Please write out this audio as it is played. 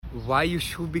why you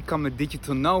should become a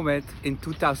digital nomad in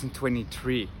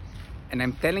 2023. And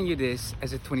I'm telling you this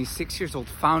as a 26 years old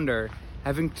founder,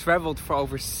 having traveled for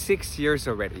over 6 years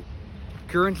already.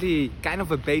 Currently kind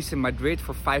of a base in Madrid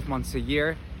for 5 months a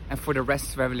year, and for the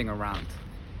rest traveling around.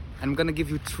 And I'm gonna give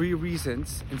you 3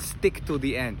 reasons and stick till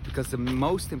the end, because the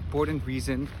most important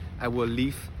reason I will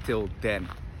leave till then.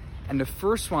 And the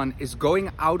first one is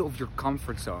going out of your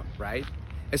comfort zone, right?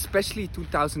 Especially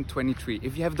 2023,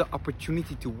 if you have the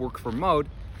opportunity to work remote,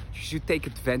 you should take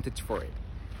advantage for it.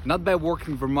 Not by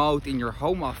working remote in your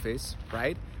home office,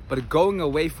 right? But going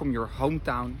away from your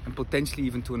hometown and potentially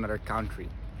even to another country.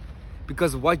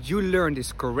 Because what you learned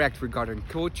is correct regarding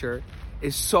culture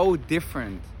is so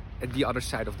different at the other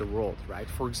side of the world, right?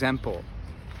 For example,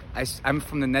 I'm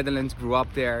from the Netherlands, grew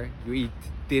up there, you eat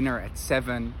dinner at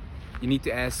 7, you need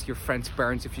to ask your friend's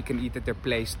parents if you can eat at their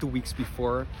place 2 weeks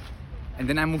before. And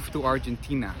then I moved to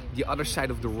Argentina, the other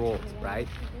side of the world, right?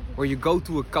 Where you go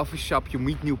to a coffee shop, you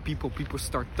meet new people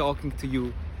start talking to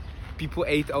you. People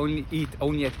eat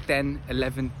only at 10,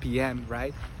 11 p.m.,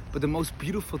 right? But the most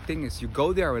beautiful thing is you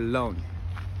go there alone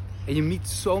and you meet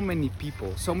so many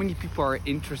people. So many people are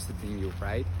interested in you,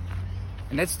 right?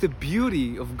 And that's the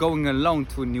beauty of going alone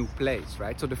to a new place,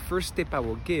 right? So the first tip I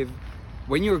will give,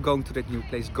 when you're going to that new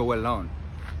place, go alone.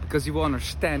 Because you will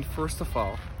understand, first of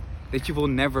all, that you will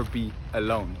never be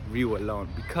alone, real alone,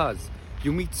 because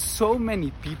you meet so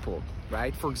many people,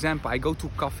 right? For example, I go to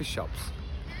coffee shops,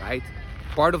 right?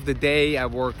 Part of the day I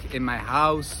work in my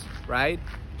house, right?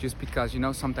 Just because,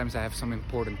 sometimes I have some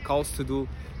important calls to do.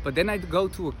 But then I go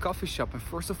to a coffee shop and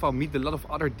first of all, meet a lot of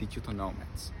other digital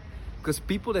nomads. Because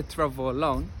people that travel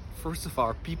alone, first of all,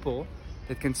 are people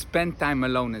that can spend time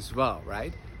alone as well,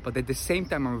 right? But at the same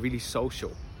time are really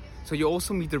social. So you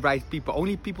also meet the right people.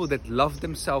 Only people that love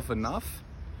themselves enough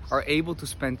are able to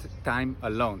spend time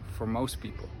alone for most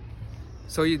people.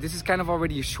 So this is kind of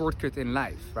already a shortcut in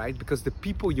life, right? Because the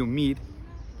people you meet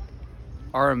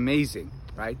are amazing,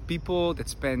 right? People that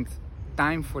spend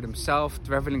time for themselves,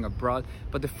 traveling abroad.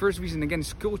 But the first reason again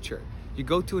is culture. You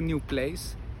go to a new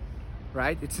place,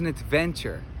 right? It's an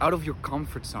adventure out of your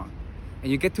comfort zone.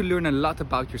 And you get to learn a lot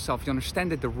about yourself. You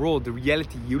understand that the world, the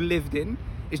reality you lived in,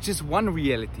 is just one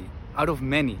reality out of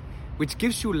many, which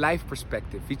gives you life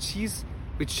perspective,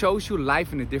 which shows you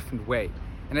life in a different way.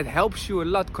 And it helps you a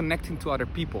lot connecting to other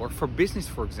people, or for business,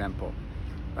 for example,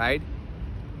 right?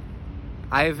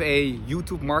 I have a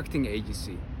YouTube marketing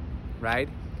agency, right?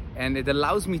 And it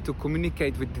allows me to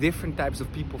communicate with different types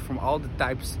of people from all the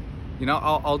types,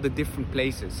 all the different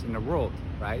places in the world,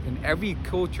 right? And every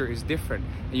culture is different,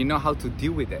 and you know how to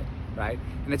deal with it, right?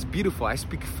 And it's beautiful. I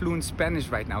speak fluent Spanish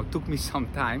right now. It took me some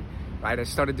time, right? I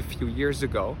started a few years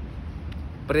ago.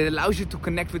 But it allows you to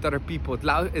connect with other people.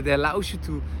 It allows you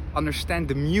to understand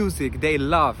the music they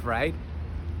love, right?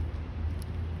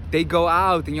 They go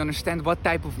out and you understand what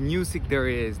type of music there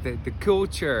is, the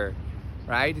culture,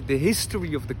 right? The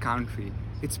history of the country.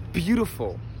 It's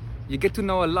beautiful. You get to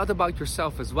know a lot about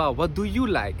yourself as well. What do you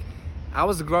like? I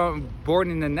was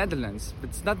born in the Netherlands, but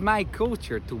it's not my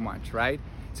culture too much, right?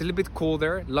 It's a little bit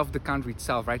colder. Love the country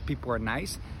itself, right? People are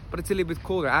nice, but it's a little bit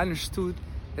colder. I understood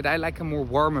that I like a more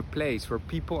warmer place where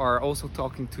people are also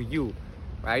talking to you,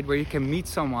 right? Where you can meet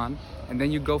someone and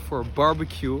then you go for a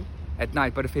barbecue at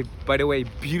night. By the way,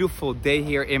 beautiful day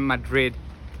here in Madrid.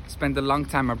 Spent a long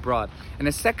time abroad. And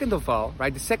the second of all,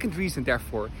 right? The second reason,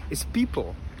 therefore, is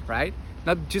people, right?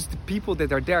 Not just the people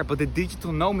that are there, but the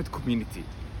digital nomad community.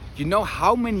 You know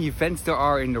how many events there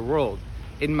are in the world.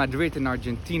 In Madrid, in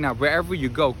Argentina, wherever you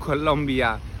go,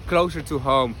 Colombia, closer to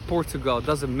home, Portugal,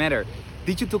 doesn't matter.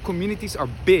 Digital communities are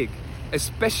big,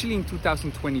 especially in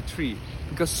 2023,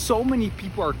 because so many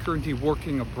people are currently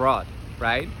working abroad,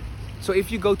 right? So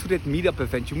if you go to that meetup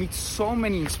event, you meet so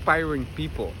many inspiring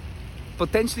people.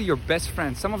 Potentially your best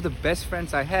friends. Some of the best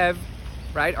friends I have,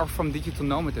 right, are from digital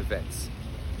nomad events.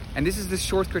 And this is the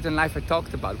shortcut in life I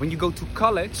talked about. When you go to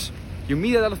college, you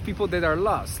meet a lot of people that are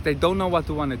lost. They don't know what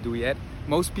they want to do yet.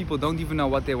 Most people don't even know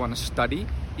what they want to study,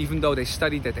 even though they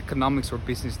studied that economics or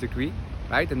business degree,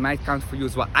 right? It might count for you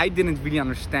as well. I didn't really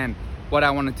understand what I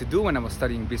wanted to do when I was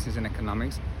studying business and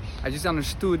economics. I just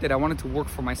understood that I wanted to work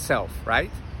for myself,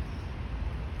 right?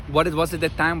 What it was at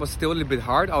that time was still a little bit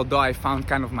hard, although I found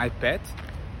kind of my path.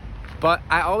 But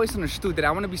I always understood that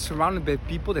I want to be surrounded by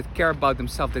people that care about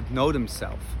themselves, that know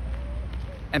themselves.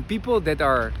 And people that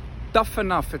are tough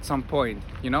enough at some point,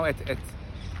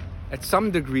 at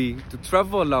some degree, to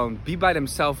travel alone, be by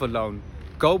themselves alone,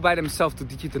 go by themselves to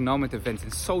digital nomad events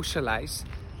and socialize.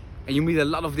 And you meet a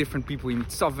lot of different people. You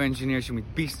meet software engineers, you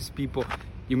meet business people,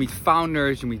 you meet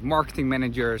founders, you meet marketing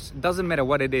managers. It doesn't matter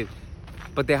what it is.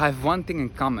 But they have one thing in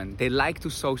common. They like to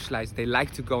socialize, they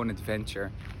like to go on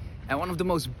adventure. And one of the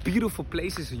most beautiful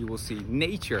places you will see,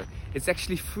 nature, it's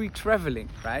actually free traveling,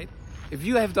 right? If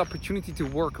you have the opportunity to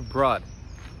work abroad,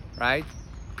 right?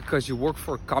 Because you work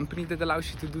for a company that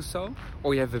allows you to do so,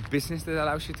 or you have a business that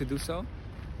allows you to do so,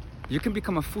 you can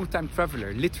become a full-time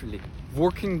traveler, literally,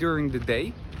 working during the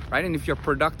day, right? And if you're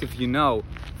productive, you know,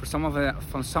 for some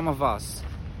of us,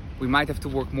 we might have to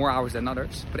work more hours than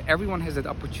others, but everyone has that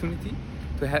opportunity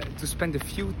to spend a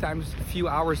few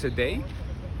hours a day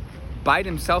by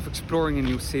themselves exploring a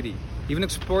new city, even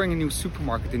exploring a new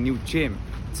supermarket, a new gym.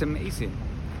 It's amazing.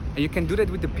 And you can do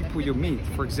that with the people you meet.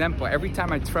 For example, every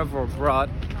time I travel abroad,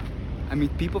 I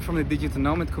meet people from the digital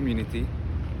nomad community.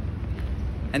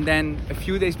 And then a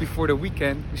few days before the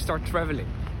weekend, we start traveling.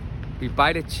 We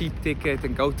buy the cheap ticket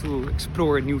and go to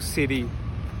explore a new city.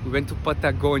 We went to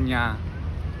Patagonia.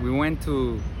 We went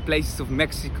to places of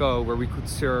Mexico where we could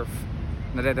surf.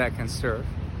 Not that I can surf.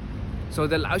 So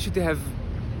it allows you to have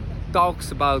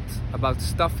talks about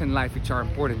stuff in life which are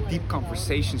important, deep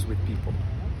conversations with people,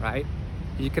 right?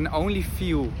 You can only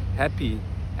feel happy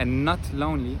and not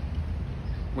lonely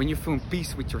when you feel in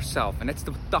peace with yourself. And that's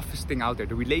the toughest thing out there.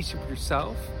 The relationship with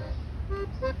yourself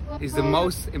is the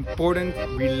most important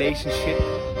relationship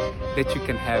that you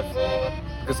can have.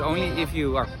 Because only if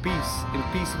you are in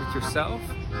peace with yourself,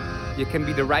 you can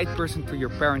be the right person to your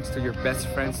parents, to your best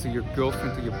friends, to your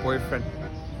girlfriend, to your boyfriend,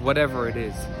 whatever it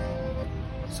is.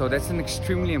 So that's an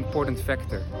extremely important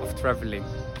factor of traveling.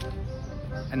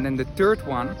 And then the third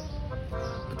one,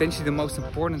 potentially the most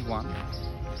important one,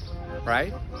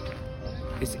 right,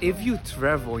 is if you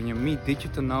travel and you meet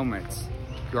digital nomads,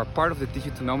 you are part of the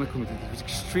digital nomad community, which is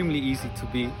extremely easy to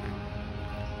be.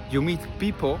 You meet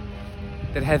people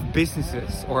that have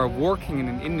businesses or are working in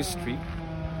an industry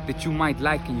that you might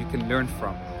like and you can learn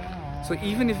from. So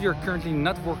even if you're currently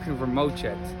not working remote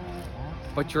yet,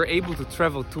 but you're able to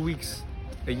travel 2 weeks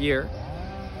a year,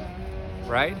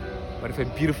 right? But if I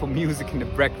have beautiful music in the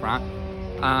background,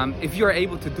 if you're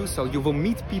able to do so, you will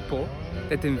meet people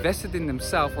that invested in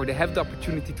themselves or they have the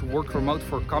opportunity to work remote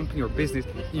for a company or business.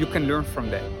 You can learn from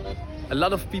them. A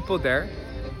lot of people there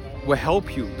will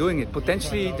help you doing it.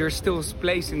 Potentially there's still a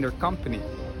place in their company,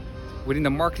 within the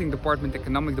marketing department,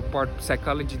 economic department,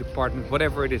 psychology department,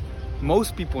 whatever it is.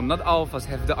 Most people, not all of us,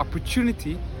 have the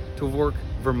opportunity to work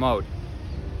remote.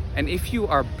 And if you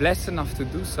are blessed enough to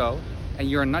do so, and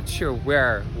you're not sure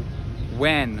where,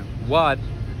 when, what,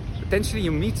 potentially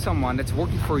you meet someone that's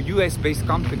working for a US-based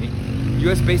company.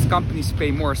 US-based companies pay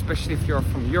more, especially if you're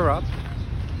from Europe.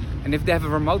 And if they have a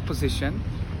remote position,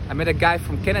 I met a guy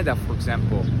from Canada, for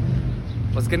example,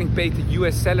 was getting paid a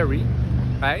US salary,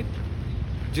 right?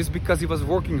 Just because he was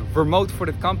working remote for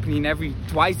the company, and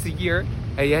twice a year,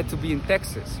 he had to be in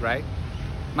Texas, right?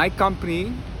 My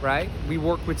company, right, we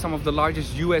work with some of the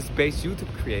largest US-based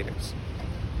YouTube creators.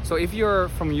 So if you're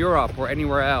from Europe or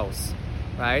anywhere else,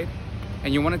 right,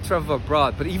 and you want to travel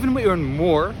abroad, but even earn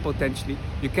more, potentially,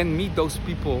 you can meet those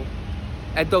people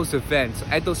at those events,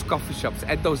 at those coffee shops,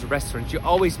 at those restaurants. You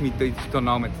always meet digital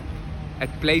nomads at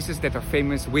places that are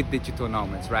famous with digital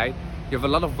nomads, right? You have a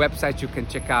lot of websites you can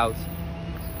check out,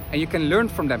 and you can learn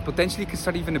from them. Potentially you can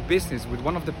start even a business. With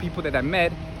one of the people that I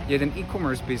met, he had an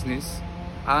e-commerce business.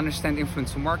 I understand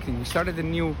influencer marketing. We started a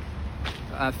new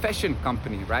fashion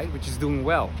company, right, which is doing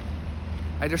well.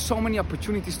 There's so many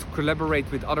opportunities to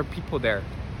collaborate with other people there.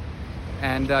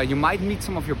 And you might meet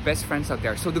some of your best friends out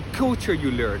there. So the culture you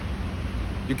learn,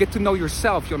 you get to know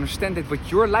yourself. You understand that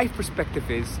what your life perspective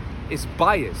is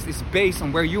biased. It's based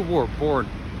on where you were born,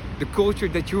 the culture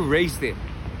that you raised in,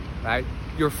 right?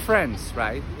 Your friends,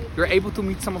 right? You're able to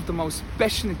meet some of the most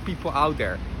passionate people out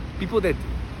there. People that,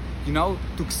 you know,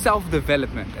 took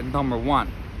self-development at number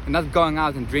one and not going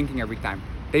out and drinking every time.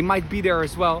 They might be there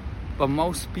as well, but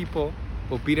most people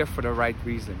will be there for the right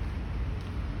reason.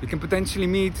 You can potentially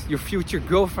meet your future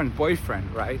girlfriend,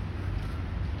 boyfriend, right?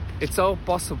 It's all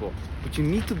possible, but you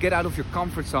need to get out of your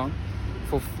comfort zone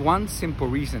for one simple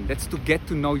reason. That's to get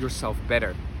to know yourself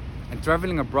better. And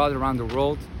traveling abroad around the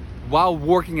world while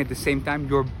working at the same time,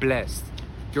 you're blessed.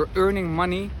 You're earning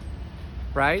money,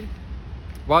 right?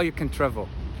 While you can travel.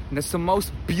 And that's the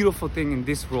most beautiful thing in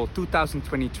this world,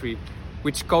 2023,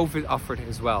 which COVID offered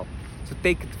as well. So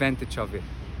take advantage of it.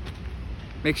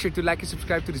 Make sure to like and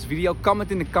subscribe to this video.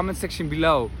 Comment in the comment section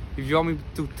below if you want me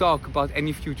to talk about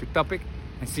any future topic.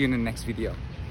 And see you in the next video.